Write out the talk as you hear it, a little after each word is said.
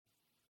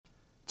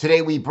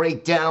Today we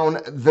break down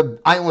the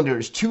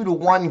Islanders'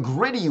 2-1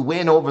 gritty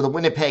win over the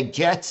Winnipeg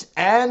Jets,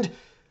 and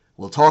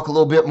we'll talk a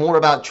little bit more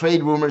about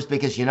trade rumors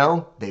because,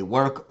 they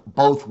work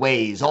both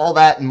ways. All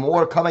that and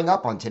more coming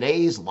up on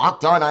today's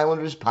Locked On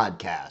Islanders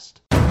podcast.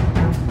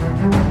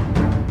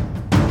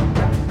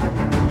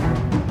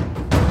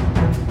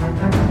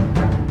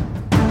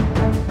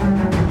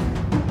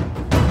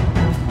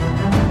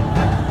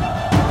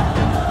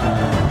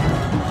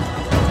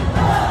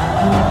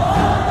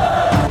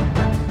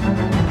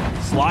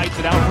 Slides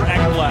it out for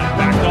Ekblad.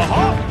 Back to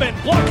Hoffman.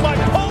 Blocked by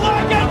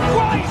Pulock and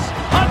Price.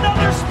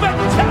 Another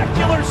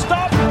spectacular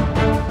stop.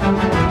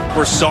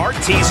 Brassard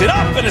tees it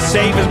up and a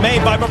save is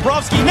made by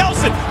Bobrovsky.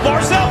 Nelson.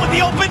 Barzal with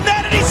the open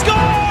net and he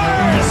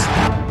scores!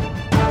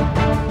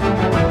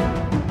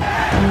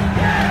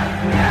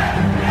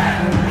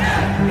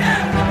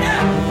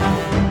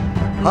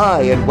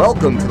 Hi, and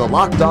welcome to the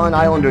Locked On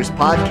Islanders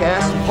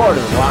podcast, part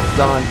of the Locked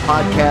On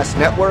Podcast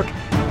Network,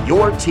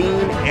 your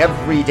team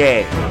every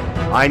day.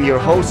 I'm your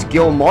host,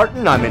 Gil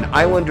Martin. I'm an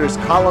Islanders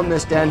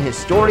columnist and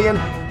historian,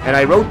 and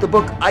I wrote the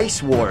book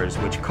Ice Wars,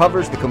 which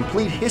covers the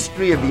complete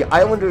history of the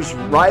Islanders'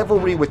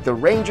 rivalry with the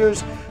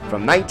Rangers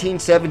from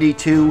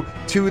 1972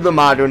 to the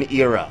modern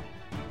era.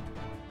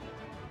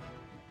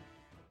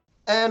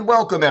 And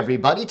welcome,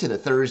 everybody, to the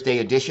Thursday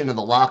edition of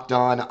the Locked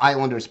On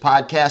Islanders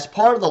podcast,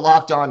 part of the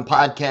Locked On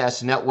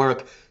Podcast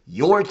Network,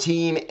 your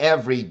team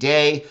every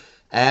day.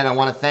 And I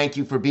want to thank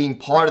you for being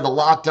part of the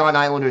Locked On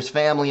Islanders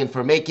family and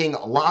for making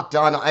Locked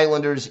On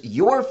Islanders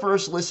your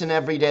first listen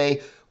every day.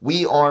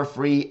 We are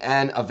free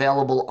and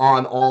available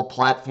on all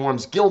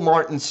platforms. Gil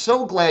Martin,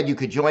 so glad you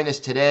could join us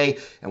today,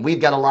 and we've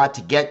got a lot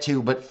to get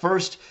to. But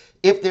first,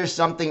 if there's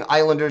something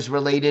Islanders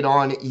related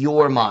on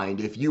your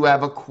mind, if you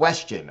have a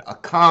question, a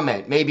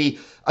comment, maybe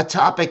a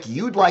topic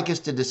you'd like us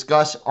to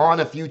discuss on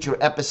a future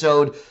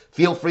episode,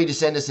 feel free to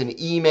send us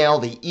an email.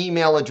 The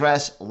email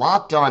address,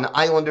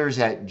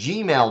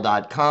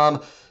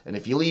 lockedonislanders@gmail.com. And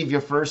if you leave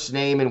your first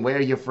name and where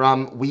you're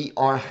from, we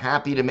are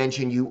happy to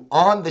mention you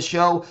on the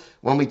show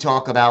when we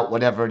talk about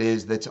whatever it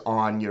is that's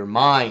on your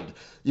mind.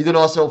 You can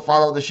also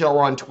follow the show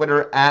on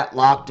Twitter at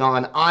Locked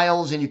On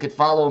Isles, and you could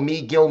follow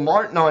me, Gil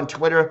Martin, on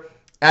Twitter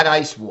at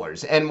Ice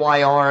Wars,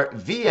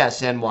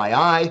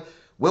 NYR_VSNYI.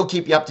 We'll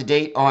keep you up to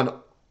date on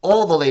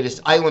all the latest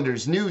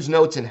Islanders news,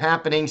 notes, and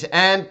happenings,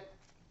 and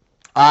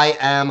I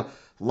am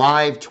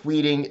live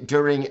tweeting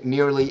during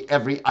nearly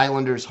every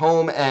Islanders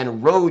home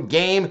and road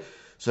game,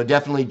 so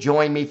definitely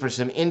join me for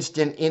some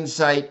instant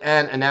insight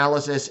and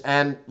analysis.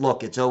 And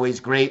look, it's always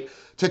great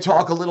to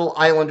talk a little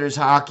Islanders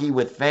hockey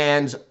with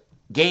fans,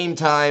 game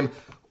time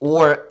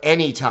or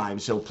anytime,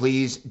 so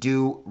please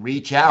do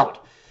reach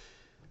out.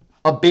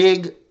 A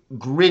big,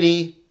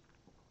 gritty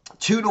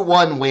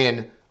 2-1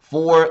 win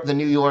for the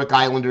New York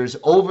Islanders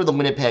over the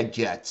Winnipeg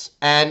Jets.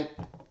 And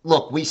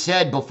look, we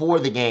said before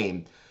the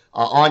game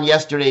on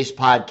yesterday's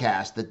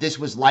podcast that this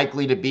was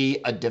likely to be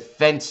a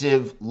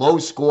defensive,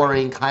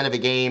 low-scoring kind of a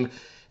game,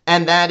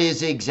 and that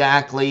is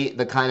exactly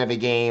the kind of a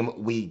game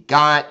we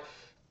got.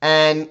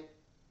 And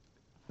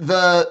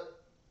the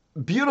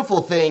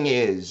beautiful thing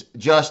is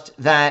just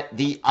that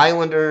the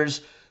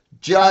Islanders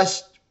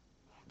just,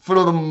 for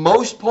the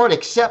most part,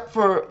 except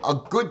for a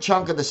good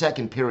chunk of the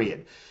second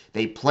period,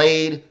 they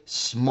played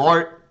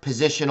smart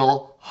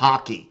positional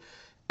hockey.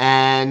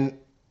 And,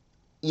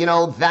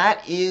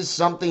 that is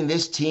something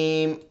this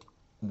team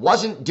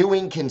wasn't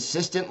doing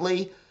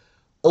consistently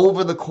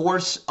over the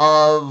course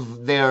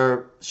of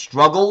their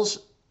struggles.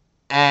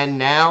 And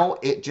now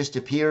it just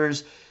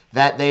appears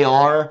that they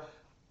are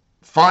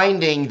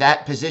finding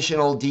that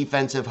positional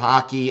defensive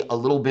hockey a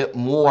little bit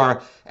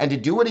more. And to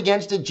do it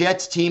against a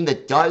Jets team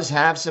that does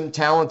have some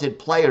talented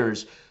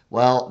players,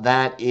 well,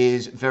 that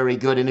is very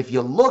good. And if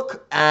you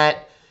look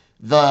at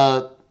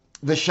the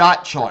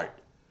shot chart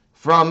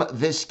from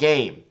this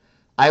game,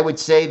 I would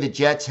say the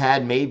Jets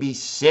had maybe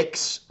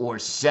 6 or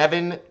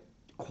 7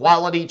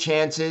 quality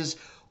chances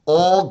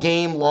all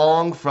game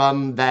long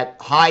from that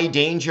high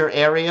danger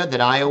area that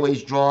I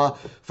always draw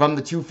from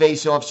the two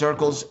face-off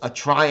circles, a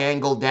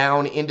triangle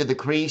down into the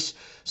crease.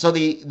 So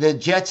the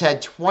Jets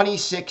had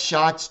 26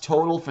 shots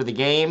total for the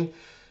game,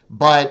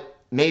 but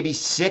maybe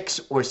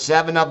 6 or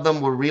 7 of them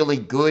were really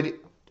good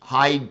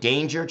high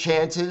danger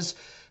chances.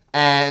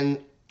 And,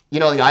 the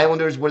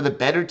Islanders were the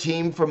better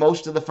team for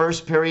most of the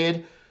first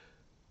period,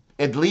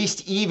 at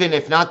least even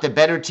if not the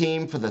better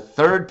team for the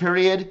third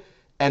period.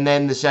 And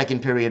then the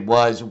second period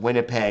was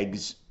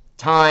Winnipeg's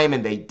time,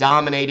 and they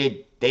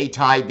dominated. They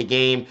tied the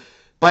game.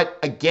 But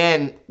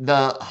again,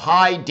 the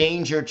high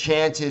danger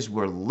chances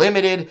were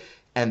limited,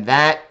 and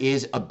that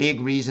is a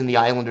big reason the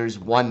Islanders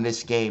won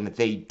this game.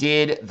 They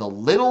did the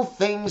little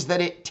things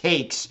that it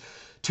takes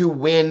to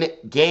win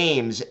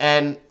games.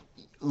 And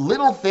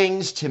little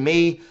things, to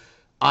me,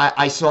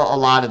 I saw a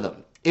lot of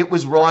them. It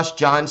was Ross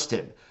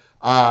Johnston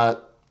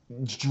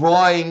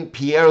drawing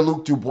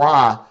Pierre-Luc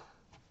Dubois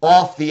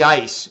off the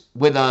ice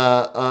with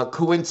a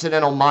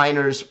coincidental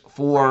minors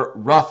for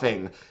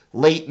roughing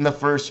late in the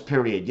first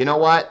period. You know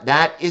what?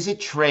 That is a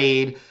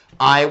trade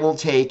I will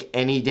take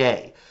any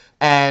day.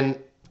 And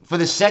for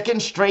the second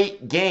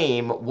straight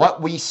game,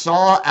 what we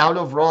saw out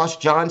of Ross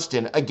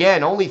Johnston,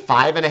 again, only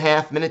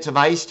 5.5 minutes of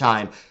ice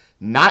time.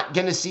 Not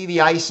going to see the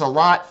ice a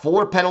lot.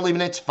 4 penalty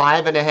minutes,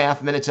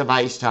 5.5 minutes of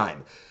ice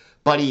time.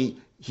 But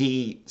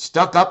he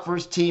stuck up for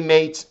his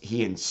teammates.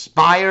 He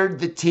inspired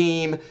the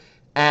team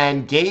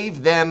and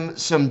gave them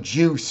some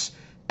juice.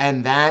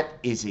 And that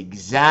is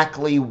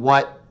exactly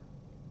what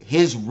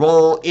his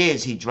role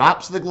is. He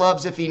drops the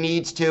gloves if he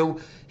needs to.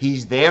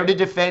 He's there to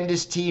defend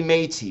his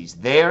teammates. He's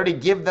there to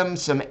give them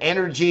some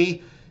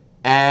energy.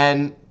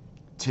 And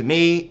to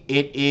me,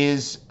 it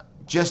is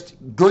just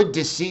good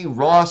to see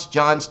Ross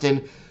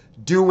Johnston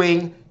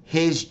doing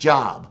his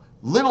job.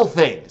 Little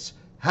things.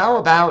 How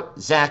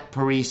about Zach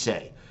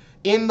Parise?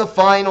 In the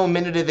final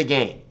minute of the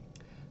game,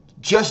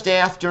 just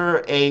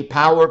after a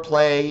power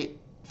play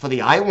for the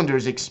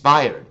Islanders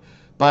expired,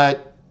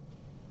 but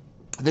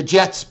the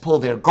Jets pull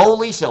their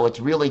goalie, so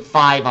it's really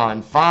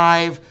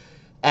 5-on-5.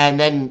 And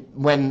then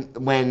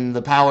when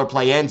the power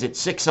play ends,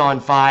 it's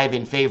 6-on-5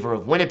 in favor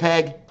of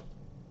Winnipeg.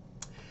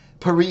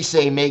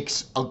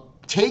 Parise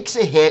takes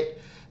a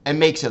hit and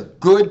makes a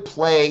good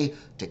play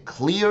to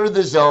clear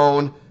the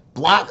zone,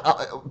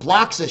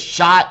 blocks a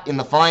shot in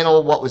the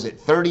final,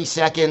 30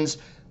 seconds?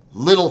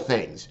 Little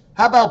things.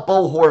 How about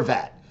Bo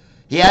Horvat?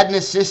 He had an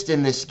assist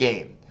in this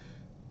game.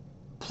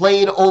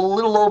 Played a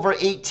little over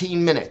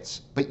 18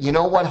 minutes. But you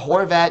know what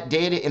Horvat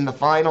did in the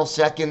final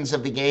seconds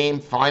of the game?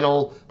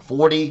 Final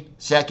 40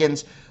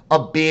 seconds? A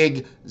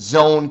big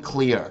zone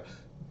clear.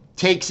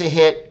 Takes a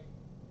hit,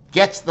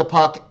 gets the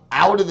puck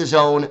out of the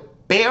zone,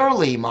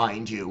 barely,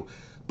 mind you,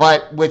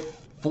 but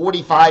with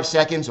 45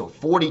 seconds or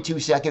 42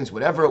 seconds,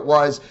 whatever it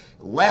was,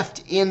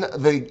 left in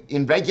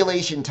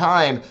regulation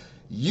time.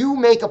 You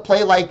make a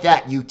play like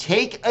that. You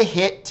take a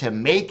hit to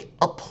make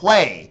a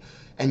play,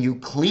 and you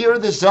clear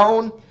the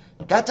zone.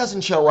 That doesn't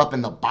show up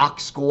in the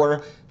box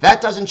score.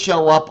 That doesn't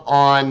show up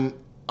on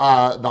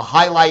the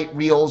highlight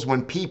reels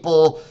when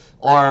people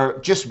are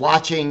just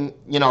watching,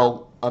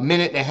 a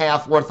minute and a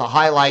half worth of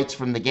highlights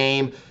from the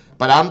game.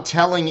 But I'm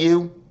telling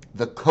you,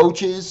 the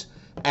coaches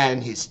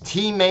and his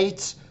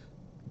teammates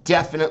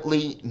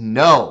definitely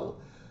know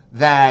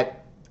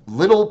that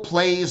little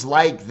plays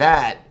like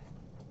that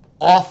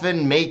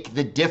often make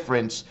the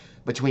difference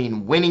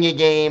between winning a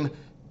game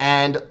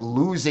and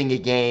losing a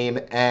game.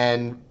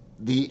 And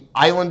the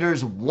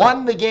Islanders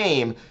won the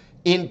game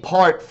in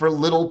part for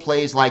little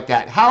plays like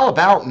that. How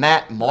about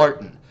Matt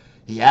Martin?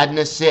 He had an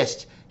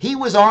assist. He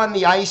was on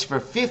the ice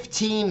for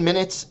 15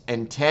 minutes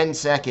and 10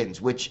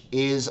 seconds, which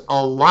is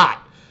a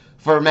lot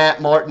for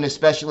Matt Martin,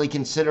 especially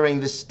considering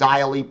the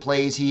style he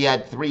plays. He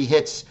had 3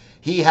 hits.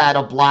 He had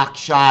a block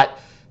shot.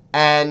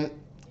 And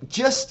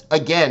just,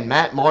 again,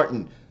 Matt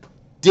Martin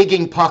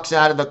digging pucks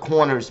out of the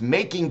corners,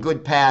 making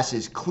good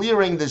passes,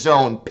 clearing the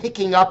zone,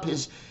 picking up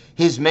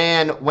his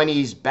man when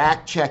he's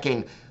back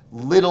checking.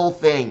 Little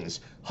things.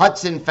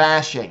 Hudson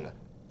Fasching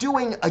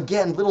doing,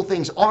 again, little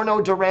things.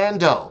 Arno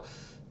Durando,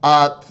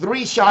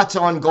 3 shots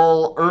on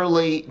goal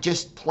early,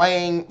 just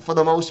playing, for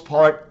the most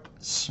part,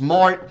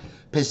 smart,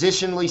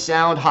 positionally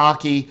sound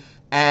hockey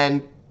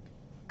and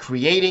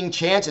creating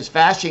chances.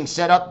 Fasching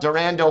set up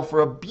Durando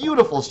for a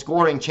beautiful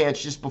scoring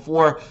chance just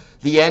before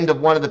the end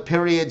of one of the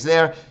periods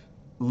there.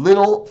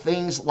 Little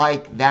things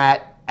like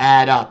that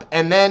add up.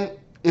 And then,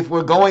 if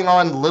we're going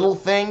on little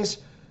things,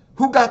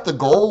 who got the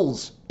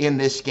goals in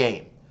this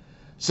game?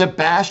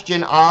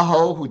 Sebastian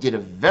Aho, who did a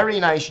very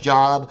nice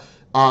job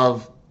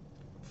of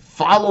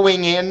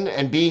following in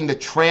and being the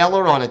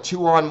trailer on a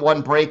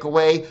 2-on-1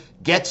 breakaway,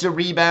 gets a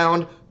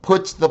rebound,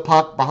 puts the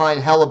puck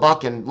behind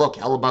Hellebuck. And look,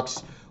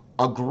 Hellebuck's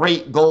a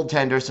great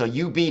goaltender, so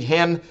you beat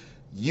him,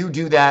 you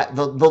do that,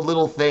 the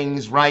little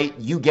things right,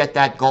 you get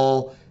that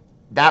goal.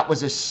 That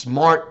was a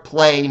smart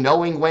play,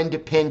 knowing when to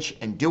pinch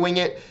and doing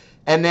it.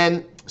 And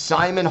then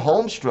Simon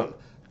Holmstrom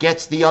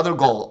gets the other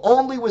goal.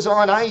 Only was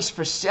on ice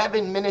for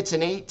 7 minutes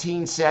and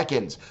 18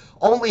 seconds.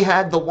 Only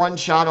had the 1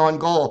 shot on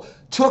goal.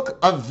 Took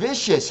a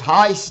vicious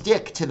high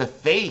stick to the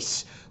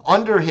face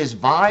under his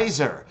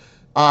visor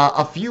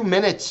a few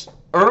minutes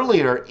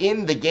earlier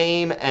in the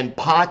game and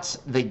pots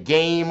the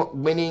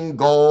game-winning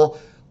goal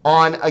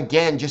on,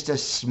 again, just a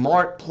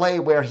smart play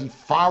where he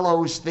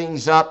follows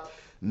things up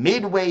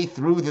midway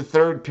through the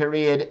third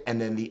period, and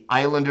then the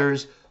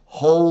Islanders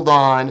hold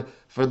on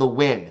for the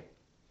win.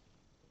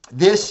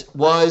 This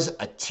was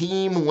a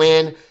team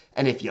win,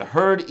 and if you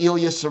heard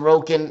Ilya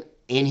Sorokin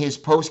in his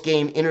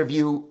post-game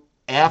interview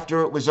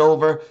after it was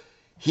over,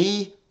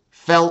 he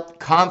felt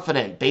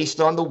confident based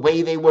on the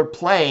way they were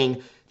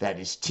playing that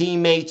his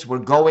teammates were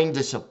going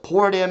to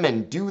support him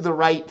and do the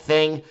right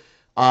thing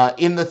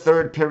in the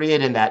third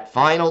period. In that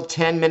final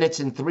 10 minutes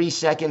and 3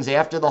 seconds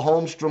after the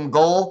Holmstrom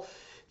goal,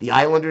 the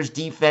Islanders'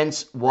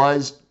 defense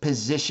was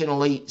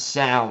positionally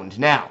sound.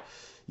 Now,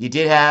 you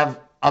did have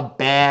a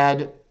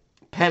bad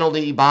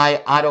penalty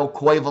by Otto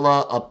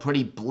Koivula, a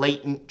pretty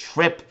blatant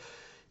trip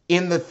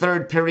in the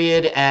third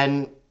period.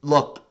 And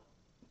look,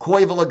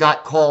 Koivula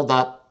got called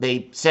up.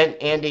 They sent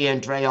Andy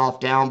Andreoff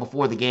down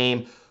before the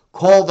game,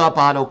 called up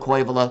Otto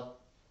Koivula.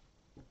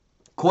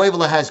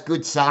 Koivula has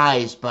good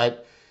size,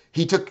 but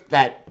he took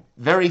that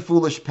very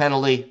foolish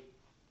penalty,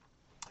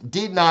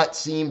 did not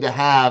seem to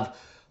have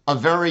a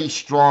very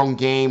strong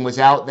game, was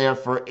out there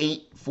for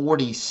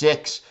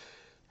 8:46,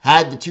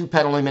 had the 2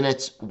 penalty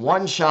minutes,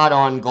 1 shot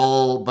on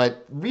goal,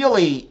 but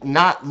really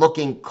not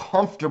looking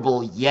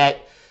comfortable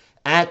yet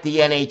at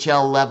the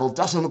NHL level.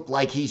 Doesn't look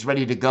like he's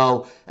ready to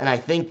go, and I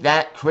think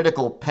that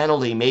critical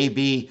penalty may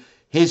be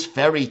his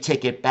ferry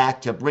ticket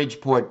back to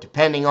Bridgeport,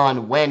 depending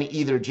on when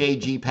either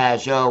J.G.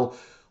 Pageau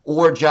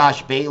or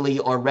Josh Bailey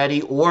are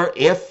ready, or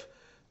if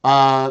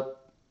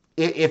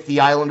the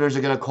Islanders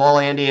are going to call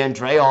Andy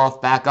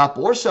Andreoff back up,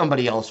 or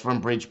somebody else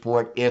from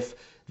Bridgeport if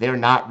they're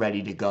not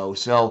ready to go.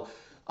 So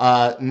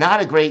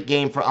not a great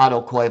game for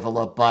Otto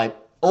Koivula,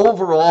 but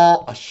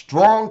overall a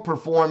strong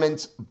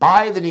performance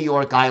by the New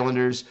York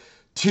Islanders.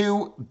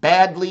 2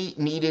 badly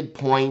needed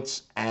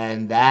points,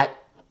 and that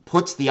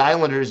puts the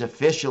Islanders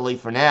officially,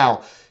 for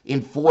now,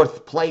 in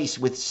 4th place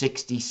with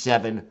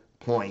 67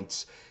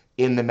 points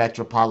in the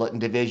Metropolitan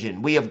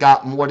Division. We have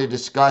got more to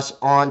discuss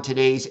on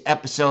today's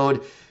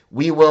episode.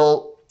 We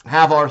will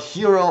have our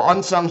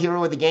unsung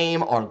hero of the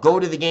game, our go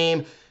to the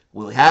game.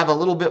 We'll have a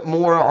little bit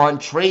more on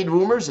trade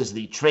rumors, as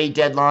the trade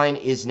deadline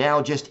is now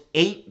just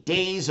 8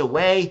 days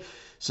away.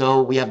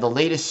 So we have the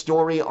latest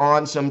story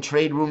on some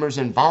trade rumors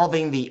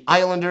involving the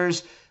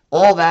Islanders.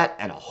 All that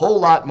and a whole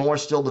lot more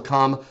still to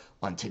come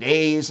on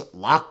today's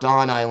Locked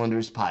On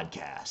Islanders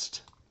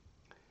podcast.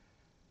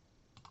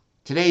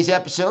 Today's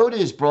episode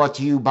is brought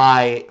to you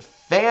by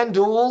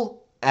FanDuel,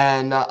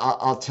 and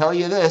I'll tell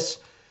you this.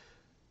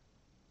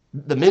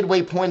 The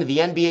midway point of the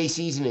NBA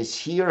season is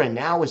here, and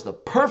now is the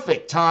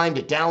perfect time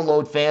to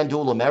download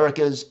FanDuel,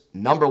 America's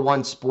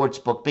 #1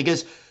 sportsbook,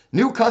 because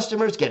new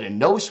customers get a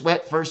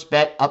no-sweat first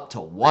bet up to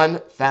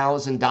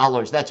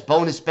 $1,000. That's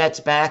bonus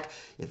bets back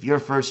if your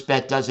first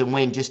bet doesn't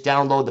win. Just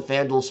download the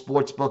FanDuel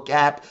Sportsbook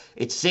app.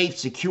 It's safe,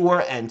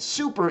 secure, and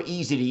super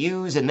easy to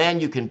use, and then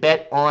you can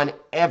bet on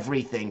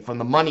everything from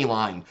the money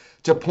line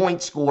to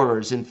point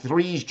scorers and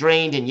threes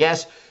drained, and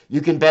yes, you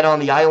can bet on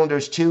the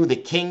Islanders too. The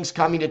Kings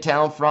coming to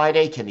town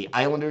Friday. Can the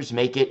Islanders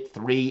make it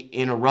 3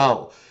 in a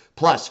row?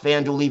 Plus,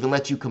 FanDuel even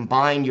lets you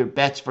combine your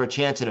bets for a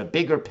chance at a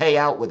bigger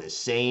payout with a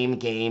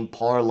same-game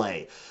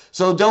parlay.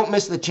 So don't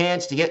miss the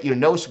chance to get your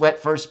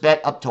no-sweat first bet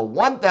up to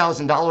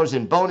 $1,000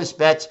 in bonus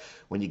bets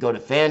when you go to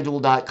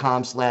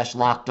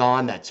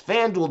FanDuel.com/LockedOn. That's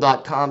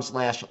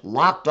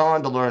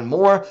FanDuel.com/LockedOn to learn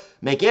more.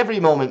 Make every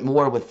moment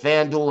more with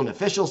FanDuel, an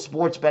official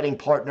sports betting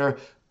partner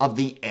of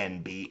the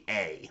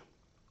NBA.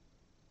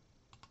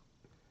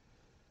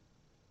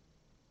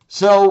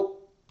 So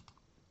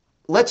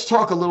let's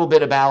talk a little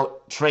bit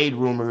about trade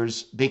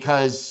rumors,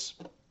 because,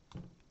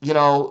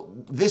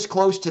 this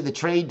close to the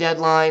trade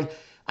deadline,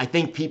 I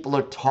think people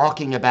are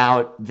talking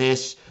about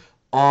this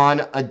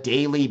on a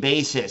daily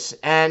basis.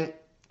 And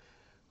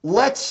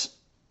let's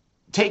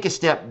take a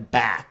step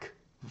back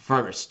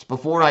first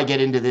before I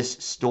get into this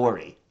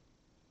story.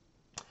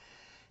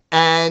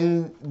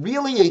 And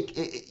really,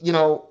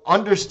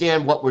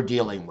 understand what we're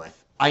dealing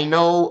with. I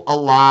know a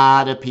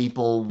lot of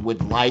people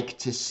would like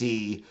to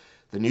see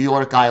the New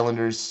York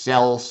Islanders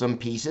sell some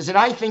pieces, and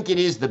I think it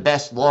is the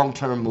best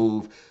long-term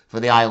move for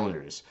the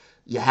Islanders.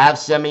 You have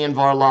Semyon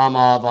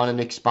Varlamov on an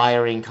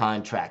expiring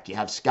contract. You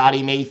have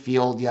Scotty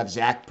Mayfield. You have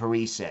Zach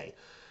Parise.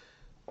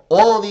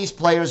 All of these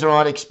players are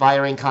on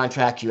expiring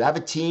contracts. You have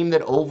a team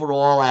that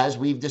overall, as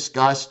we've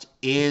discussed,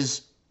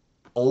 is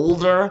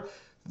older,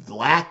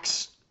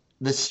 lacks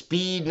the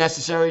speed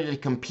necessary to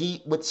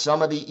compete with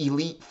some of the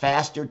elite,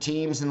 faster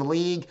teams in the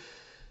league,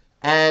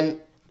 and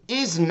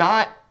is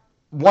not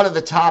one of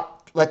the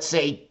top, let's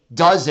say,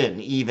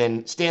 dozen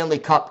even Stanley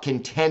Cup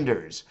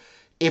contenders.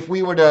 If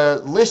we were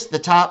to list the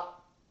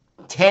top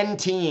 10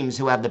 teams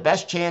who have the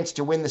best chance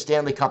to win the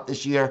Stanley Cup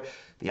this year,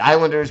 the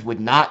Islanders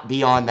would not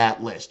be on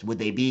that list. Would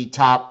they be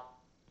top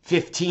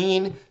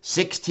 15,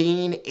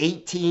 16,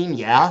 18?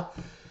 Yeah.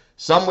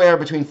 Somewhere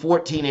between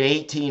 14 and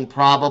 18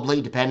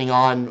 probably, depending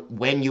on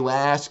when you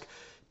ask.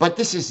 But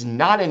this is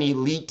not an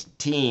elite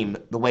team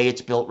the way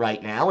it's built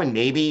right now, and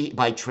maybe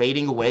by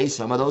trading away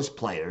some of those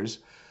players,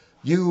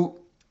 you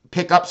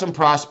pick up some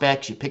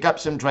prospects, you pick up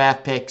some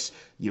draft picks,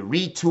 you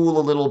retool a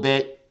little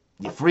bit,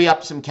 you free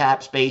up some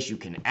cap space, you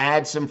can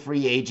add some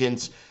free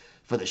agents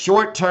for the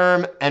short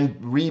term and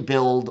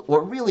rebuild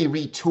or really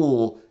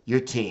retool your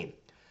team.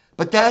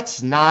 But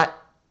that's not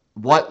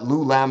what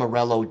Lou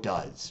Lamoriello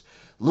does.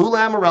 Lou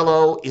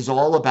Lamoriello is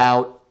all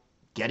about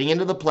getting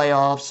into the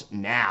playoffs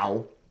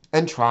now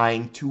and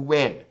trying to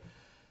win.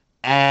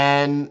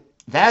 And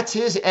that's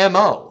his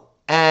MO.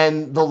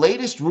 And the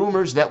latest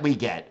rumors that we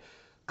get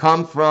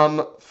come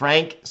from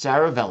Frank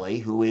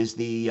Saravalli, who is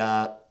the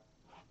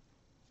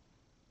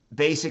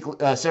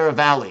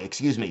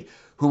Saravalli,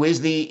 who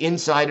is the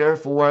insider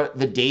for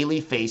the Daily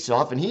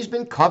Faceoff, and he's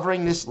been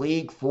covering this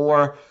league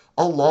for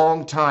a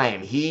long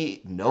time.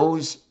 He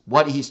knows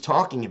what he's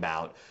talking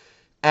about.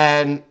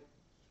 And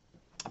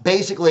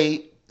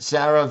basically,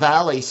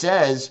 Saravalli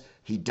says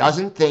he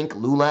doesn't think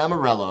Lou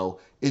Lamoriello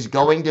is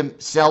going to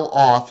sell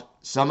off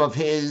some of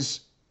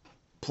his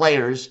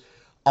players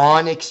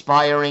on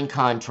expiring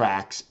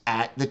contracts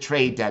at the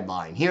trade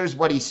deadline. Here's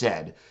what he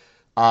said.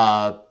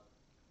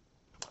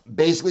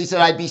 Basically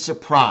said, I'd be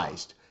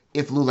surprised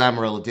if Lou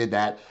Lamoriello did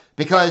that,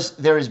 because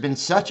there has been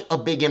such a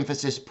big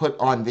emphasis put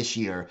on this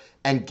year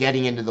and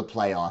getting into the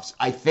playoffs.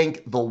 I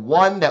think the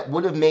one that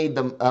would have made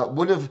them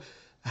would have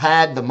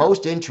had the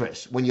most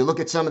interest when you look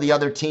at some of the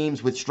other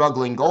teams with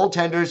struggling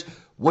goaltenders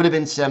would have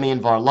been Semyon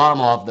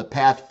Varlamov. The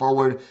path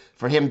forward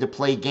for him to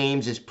play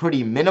games is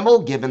pretty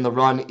minimal given the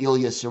run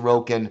Ilya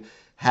Sorokin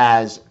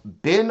has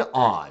been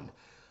on.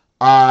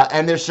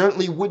 And there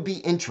certainly would be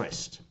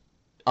interest.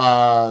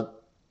 Saravalli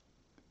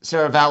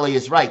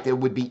is right. There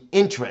would be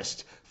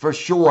interest for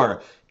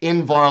sure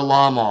in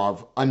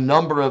Varlamov, a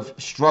number of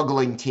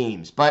struggling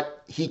teams.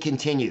 But he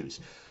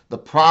continues. The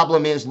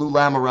problem is Lou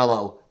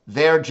Lamoriello,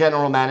 their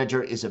general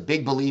manager, is a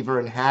big believer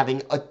in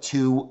having a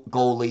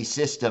two-goalie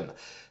system.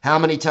 How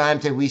many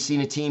times have we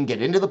seen a team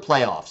get into the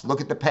playoffs?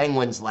 Look at the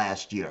Penguins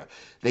last year.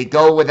 They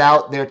go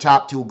without their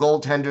top two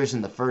goaltenders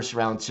in the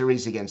first-round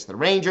series against the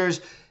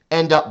Rangers,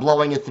 end up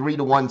blowing a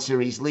 3-1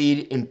 series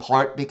lead, in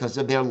part because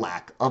of their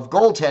lack of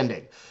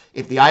goaltending.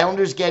 If the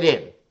Islanders get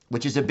in,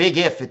 which is a big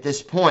if at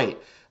this point,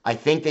 I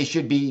think they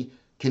should be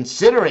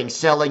considering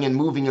selling and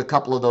moving a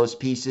couple of those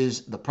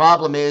pieces. The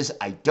problem is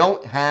I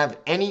don't have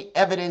any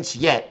evidence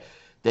yet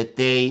that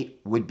they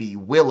would be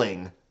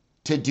willing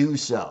to do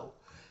so.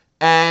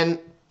 And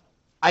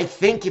I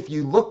think if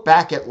you look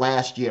back at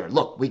last year,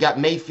 look, we got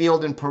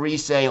Mayfield and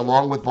Parise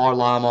along with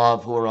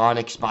Varlamov who are on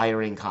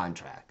expiring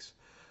contracts.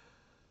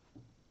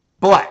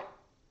 But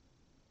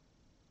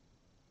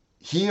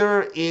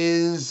here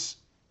is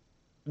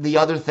the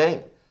other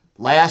thing.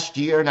 Last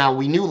year, now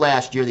we knew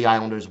last year the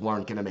Islanders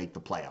weren't going to make the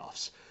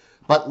playoffs.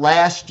 But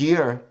last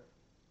year,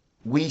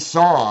 we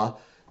saw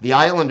the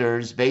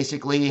Islanders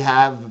basically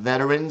have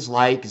veterans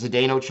like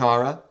Zdeno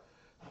Chara,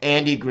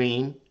 Andy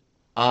Green,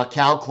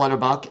 Cal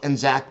Clutterbuck, and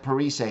Zach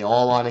Parise,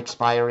 all on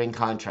expiring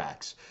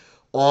contracts.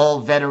 All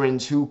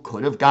veterans who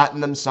could have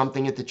gotten them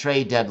something at the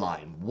trade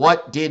deadline.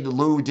 What did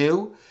Lou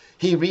do?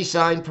 He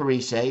re-signed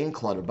Parise and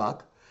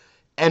Clutterbuck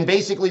and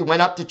basically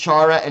went up to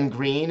Chara and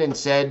Green and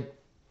said,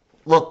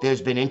 look,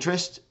 there's been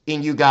interest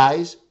in you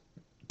guys.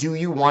 Do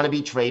you want to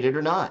be traded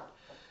or not?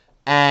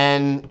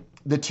 And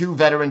the two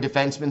veteran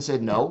defensemen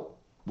said, no,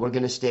 we're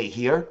going to stay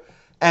here.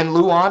 And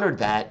Lou honored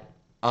that,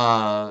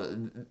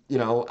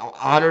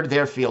 honored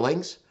their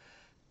feelings.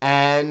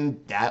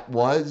 And that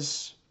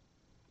was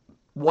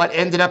what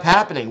ended up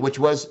happening, which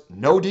was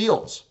no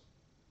deals.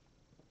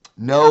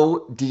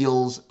 No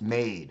deals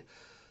made.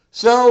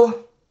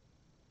 So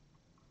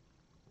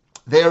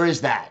there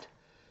is that.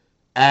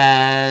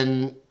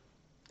 And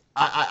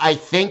I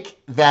think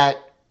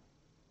that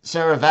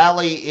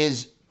Saravalli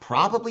is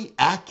probably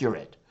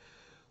accurate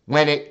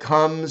when it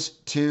comes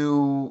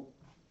to,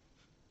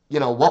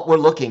 what we're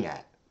looking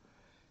at.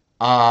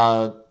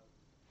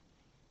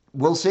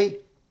 We'll see.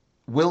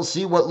 We'll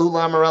see what Lou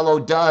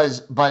Lamoriello does,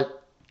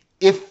 but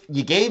if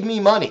you gave me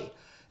money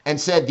and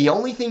said the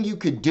only thing you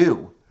could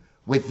do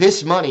with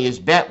this money is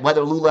bet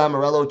whether Lou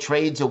Lamoriello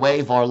trades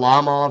away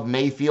Varlamov,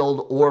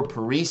 Mayfield, or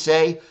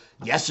Parise,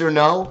 yes or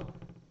no,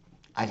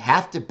 I'd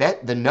have to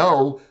bet the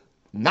no,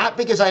 not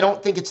because I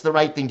don't think it's the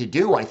right thing to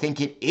do. I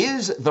think it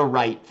is the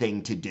right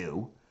thing to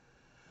do.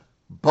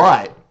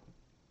 But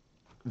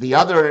the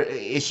other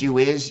issue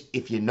is,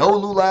 if you know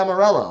Lou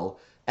Lamoriello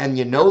and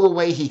you know the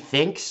way he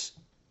thinks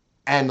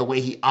and the way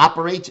he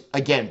operates,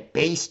 again,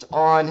 based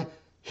on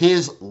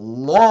his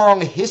long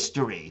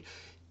history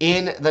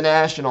in the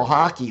National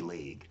Hockey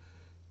League,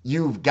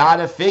 you've got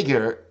to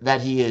figure that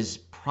he is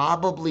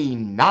probably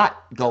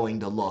not going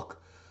to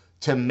look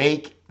to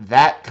make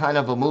that kind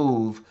of a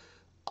move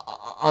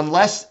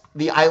unless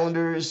the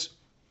Islanders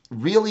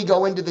really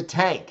go into the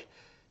tank.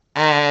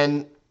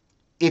 And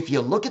if you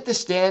look at the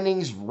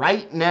standings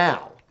right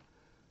now,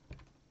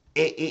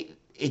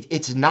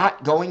 it's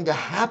not going to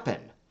happen,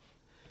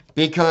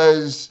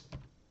 because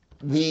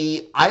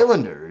the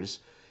Islanders,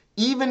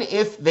 even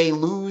if they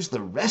lose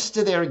the rest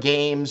of their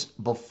games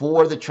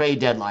before the trade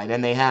deadline,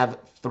 and they have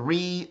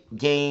 3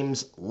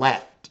 games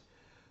left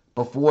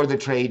before the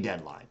trade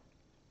deadline,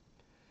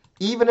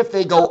 even if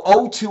they go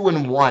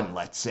 0-2-1,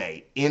 let's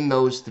say, in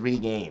those 3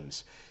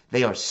 games,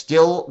 they are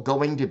still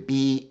going to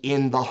be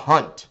in the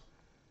hunt,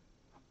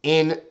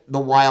 in the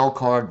wild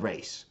card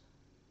race.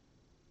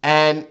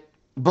 And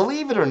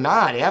believe it or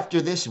not,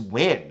 after this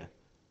win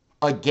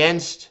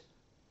against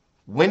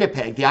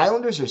Winnipeg, the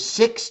Islanders are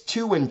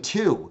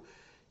 6-2-2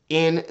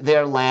 in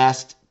their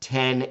last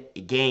 10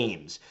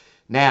 games.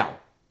 Now,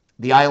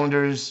 the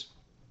Islanders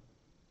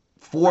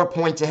 4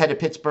 points ahead of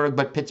Pittsburgh,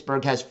 but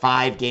Pittsburgh has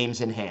 5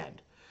 games in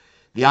hand.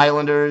 The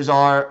Islanders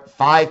are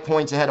 5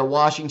 points ahead of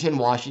Washington.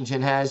 Washington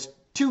has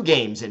 2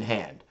 games in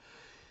hand.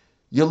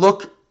 You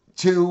look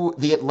to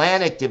the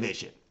Atlantic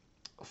Division.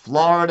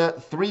 Florida,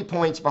 3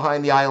 points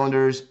behind the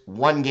Islanders,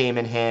 1 game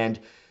in hand.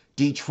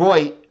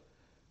 Detroit,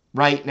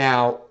 right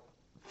now,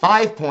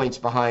 5 points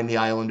behind the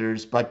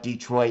Islanders, but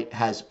Detroit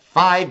has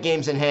 5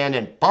 games in hand.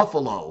 And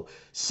Buffalo,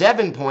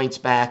 7 points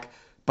back,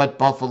 but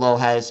Buffalo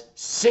has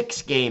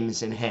 6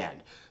 games in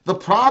hand. The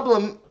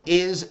problem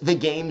is the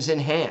games in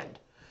hand.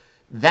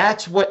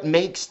 That's what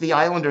makes the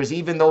Islanders,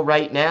 even though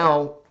right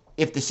now,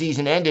 if the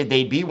season ended,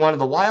 they'd be one of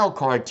the wild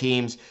card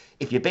teams.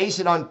 If you base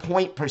it on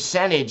point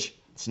percentage,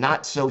 it's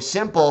not so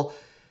simple.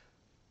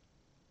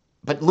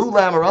 But Lou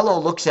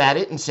Lamoriello looks at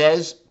it and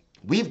says,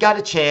 we've got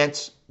a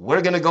chance.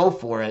 We're going to go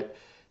for it.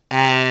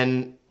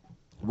 And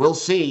we'll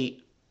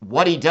see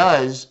what he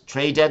does.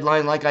 Trade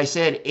deadline, like I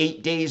said,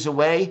 8 days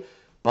away.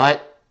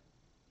 But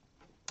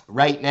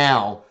right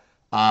now,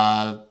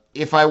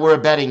 if I were a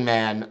betting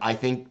man, I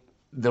think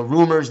the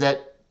rumors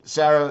that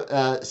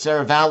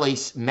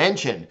Saravalli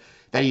mentioned,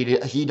 that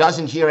he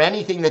doesn't hear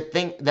anything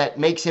that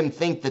makes him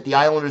think that the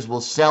Islanders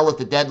will sell at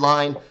the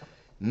deadline,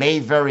 may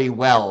very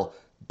well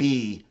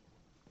be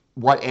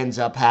what ends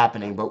up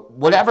happening. But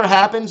whatever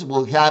happens,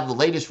 we'll have the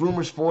latest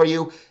rumors for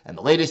you and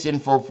the latest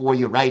info for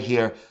you right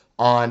here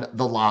on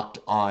the Locked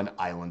On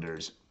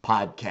Islanders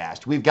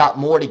podcast. We've got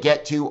more to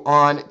get to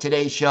on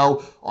today's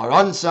show. Our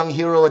unsung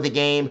hero of the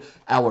game,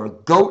 our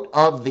GOAT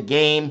of the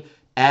game,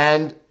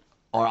 and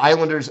our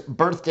Islanders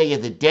birthday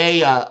of the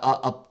day,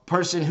 a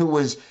person who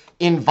was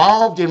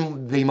involved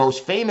in the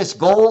most famous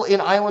goal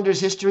in Islanders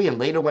history and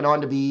later went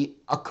on to be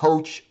a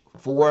coach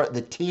for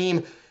the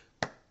team.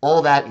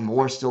 All that and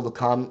more still to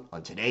come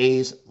on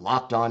today's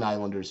Locked On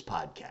Islanders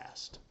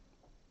podcast.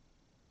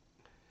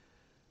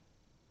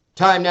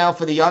 Time now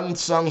for the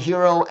unsung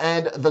hero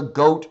and the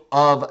GOAT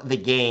of the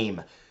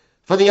game.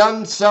 For the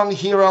unsung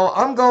hero,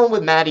 I'm going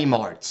with Matty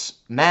Martz.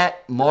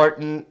 Matt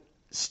Martin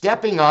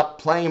stepping up,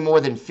 playing more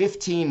than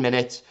 15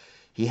 minutes.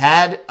 He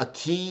had a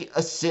key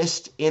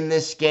assist in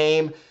this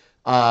game,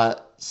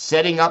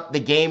 setting up the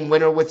game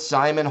winner with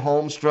Simon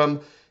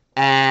Holmstrom.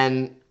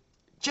 And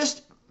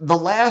just the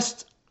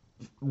last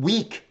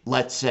week,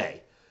 let's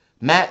say,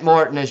 Matt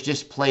Martin has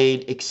just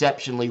played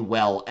exceptionally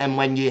well. And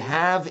when you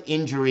have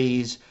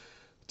injuries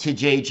to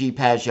J.G.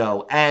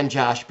 Pageau and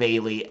Josh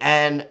Bailey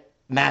and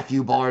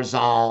Matthew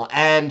Barzal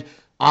and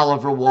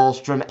Oliver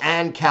Wahlstrom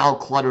and Cal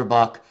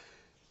Clutterbuck,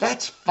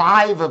 that's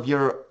 5 of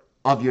your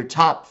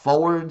top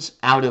forwards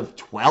out of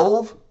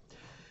 12.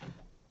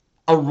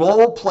 A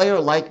role player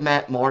like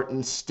Matt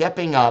Martin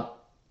stepping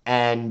up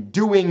and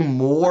doing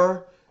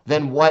more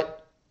than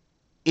what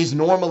is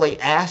normally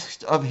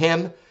asked of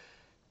him,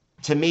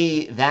 to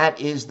me, that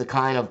is the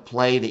kind of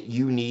play that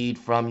you need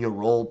from your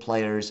role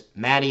players.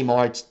 Matty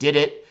Martz did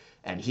it,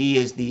 and he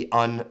is the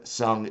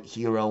unsung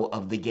hero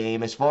of the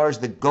game. As far as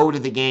the GOAT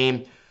of the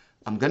game,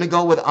 I'm going to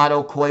go with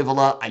Otto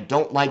Koivula. I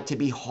don't like to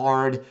be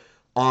hard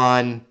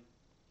on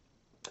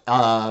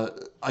a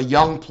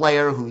young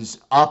player who's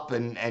up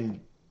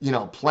and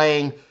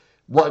playing.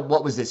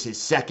 What was this,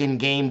 his second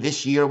game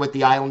this year with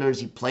the Islanders?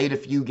 He played a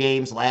few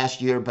games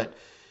last year, but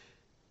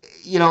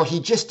he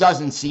just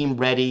doesn't seem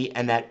ready,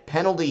 and that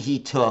penalty he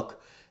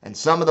took and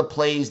some of the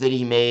plays that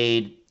he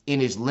made in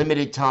his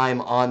limited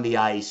time on the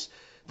ice,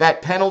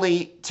 that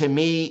penalty, to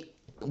me,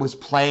 was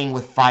playing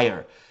with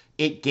fire.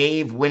 It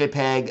gave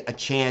Winnipeg a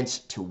chance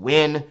to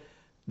win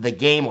the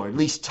game, or at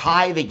least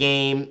tie the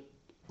game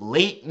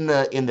late in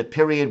the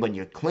period when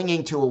you're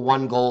clinging to a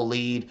 1-goal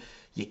lead.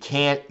 You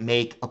can't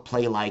make a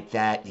play like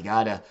that. You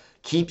got to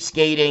keep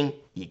skating.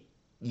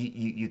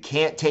 You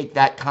can't take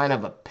that kind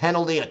of a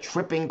penalty, a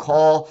tripping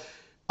call.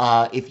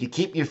 If you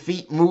keep your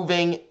feet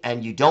moving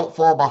and you don't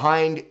fall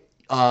behind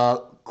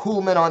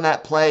Kuhlman on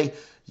that play,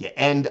 you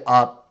end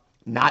up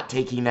not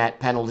taking that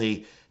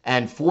penalty.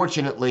 And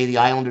fortunately, the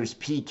Islanders'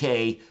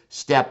 PK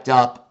stepped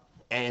up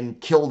and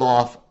killed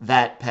off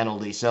that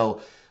penalty.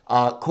 So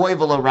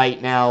Koivula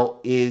right now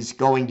is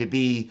going to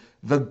be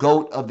the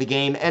GOAT of the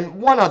game. And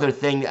one other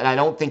thing, and I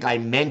don't think I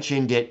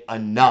mentioned it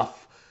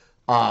enough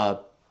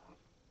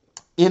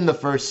in the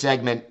first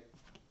segment,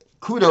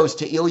 kudos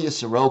to Ilya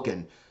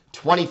Sorokin.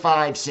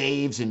 25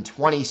 saves and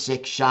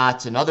 26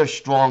 shots, another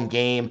strong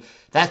game.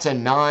 That's a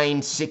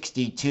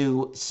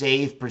 .962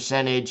 save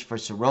percentage for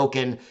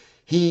Sorokin.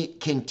 He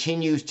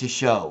continues to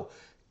show.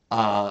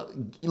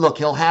 Look,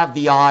 he'll have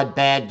the odd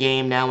bad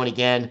game now and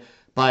again,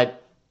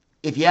 but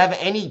if you have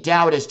any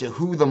doubt as to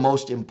who the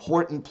most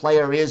important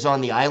player is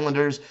on the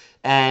Islanders,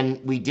 and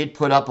we did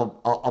put up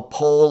a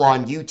poll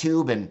on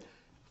YouTube, and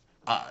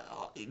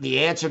the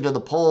answer to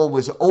the poll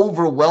was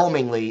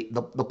overwhelmingly,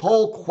 the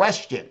poll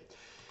question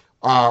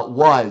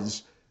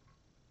was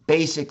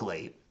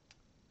basically,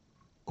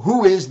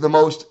 who is the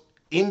most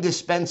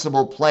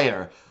indispensable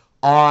player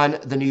on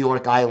the New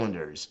York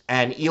Islanders?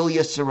 And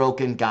Ilya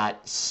Sorokin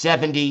got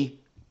 70%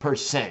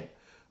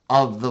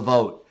 of the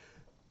vote.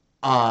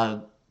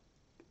 Sorokin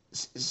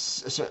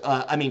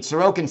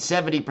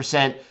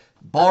 70%,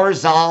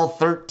 Barzal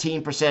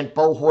 13%,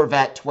 Bo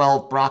Horvat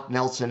 12%, Brock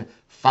Nelson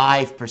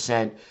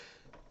 5%.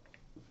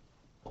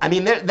 I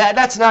mean,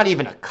 that's not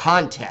even a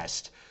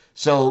contest.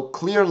 So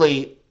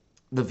clearly,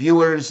 the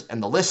viewers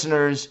and the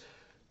listeners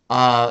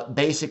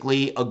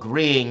basically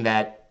agreeing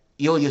that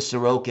Ilya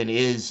Sorokin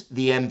is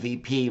the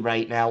MVP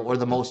right now, or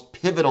the most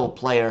pivotal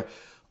player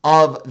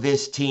of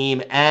this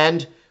team.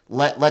 And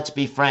let's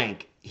be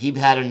frank, he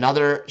had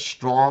another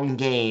strong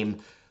game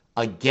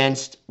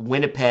against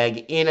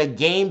Winnipeg in a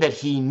game that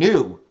he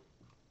knew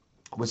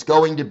was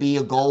going to be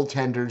a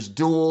goaltender's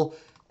duel,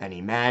 and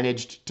he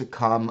managed to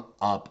come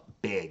up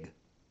big.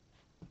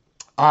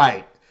 All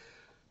right,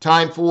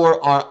 time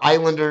for our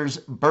Islanders'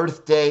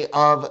 birthday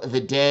of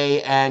the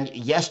day, and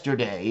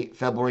yesterday,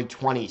 February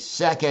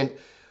 22nd,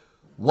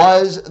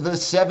 was the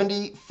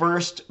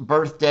 71st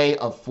birthday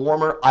of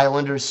former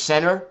Islanders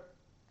center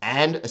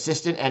and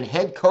assistant and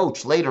head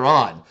coach later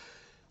on,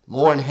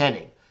 Lorne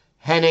Henning.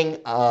 Henning,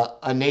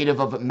 a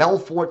native of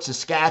Melfort,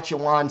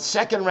 Saskatchewan,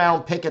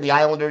 second-round pick of the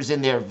Islanders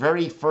in their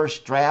very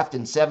first draft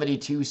in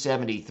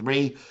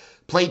 72-73,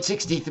 played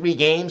 63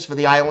 games for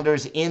the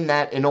Islanders in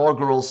that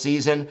inaugural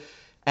season,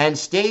 and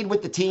stayed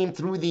with the team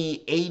through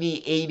the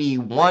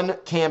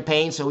 80-81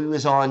 campaign, so he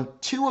was on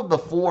 2 of the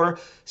 4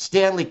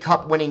 Stanley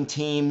Cup winning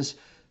teams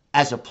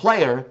as a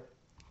player,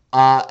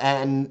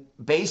 and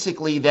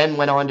basically then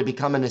went on to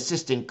become an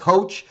assistant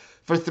coach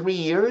for 3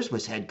 years,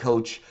 was head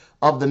coach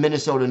of the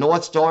Minnesota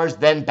North Stars,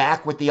 then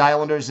back with the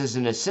Islanders as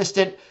an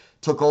assistant,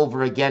 took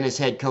over again as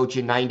head coach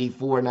in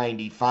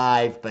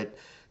 94-95, but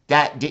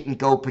that didn't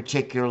go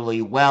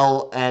particularly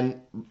well, and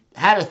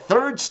had a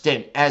third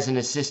stint as an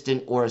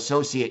assistant or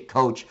associate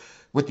coach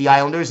with the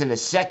Islanders, and a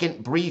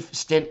second brief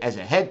stint as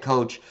a head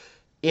coach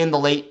in the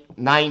late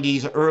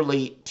 90s,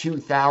 early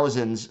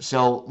 2000s.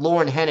 So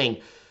Lorne Henning,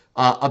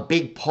 a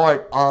big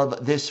part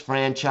of this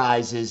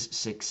franchise's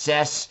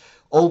success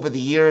over the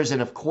years.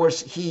 And of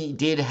course, he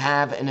did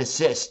have an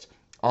assist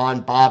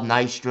on Bob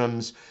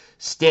Nystrom's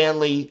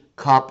Stanley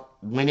Cup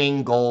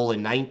winning goal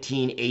in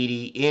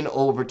 1980 in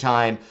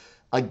overtime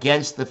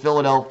against the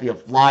Philadelphia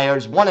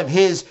Flyers. One of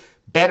his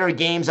better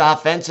games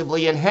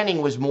offensively, and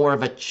Henning was more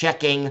of a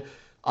checking,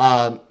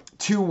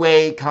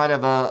 two-way kind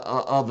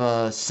of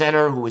a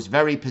center who was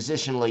very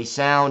positionally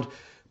sound.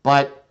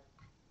 But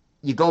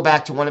you go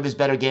back to one of his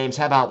better games.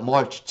 How about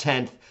March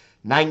 10th,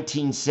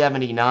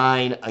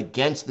 1979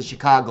 against the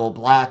Chicago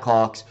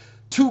Blackhawks?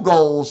 2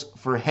 goals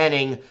for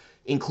Henning,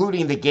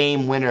 including the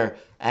game winner,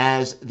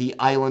 as the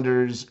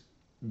Islanders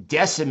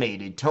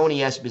decimated Tony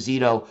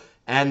Esposito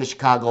and the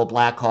Chicago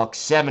Blackhawks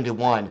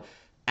 7-1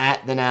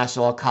 at the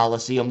Nassau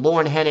Coliseum.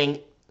 Lorne Henning,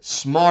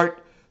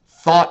 smart,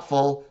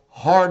 thoughtful,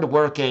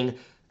 hardworking,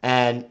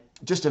 and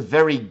just a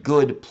very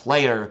good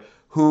player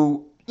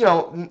who,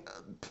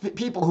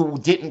 people who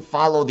didn't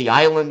follow the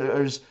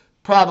Islanders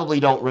probably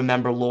don't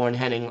remember Lorne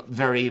Henning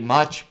very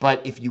much,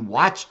 but if you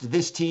watched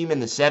this team in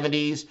the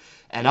 70s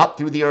and up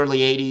through the early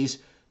 80s,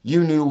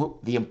 you knew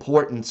the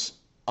importance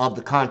of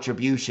the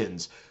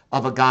contributions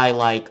of a guy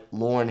like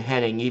Lorne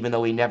Henning, even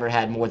though he never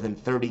had more than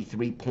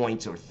 33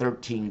 points or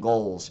 13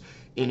 goals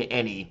in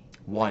any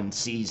one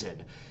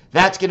season.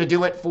 That's going to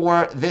do it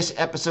for this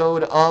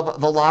episode of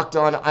the Locked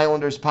On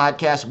Islanders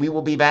podcast. We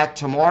will be back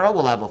tomorrow.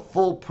 We'll have a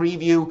full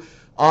preview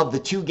of the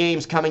 2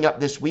 games coming up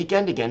this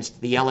weekend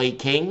against the LA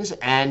Kings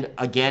and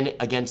again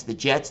against the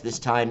Jets, this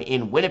time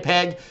in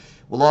Winnipeg.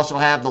 We'll also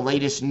have the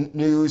latest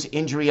news,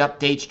 injury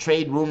updates,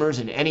 trade rumors,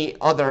 and any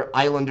other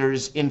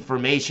Islanders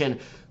information.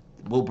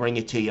 We'll bring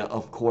it to you,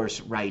 of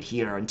course, right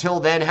here. Until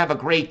then, have a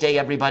great day,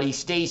 everybody.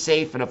 Stay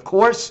safe, and of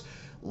course,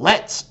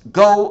 let's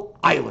go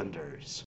Islanders.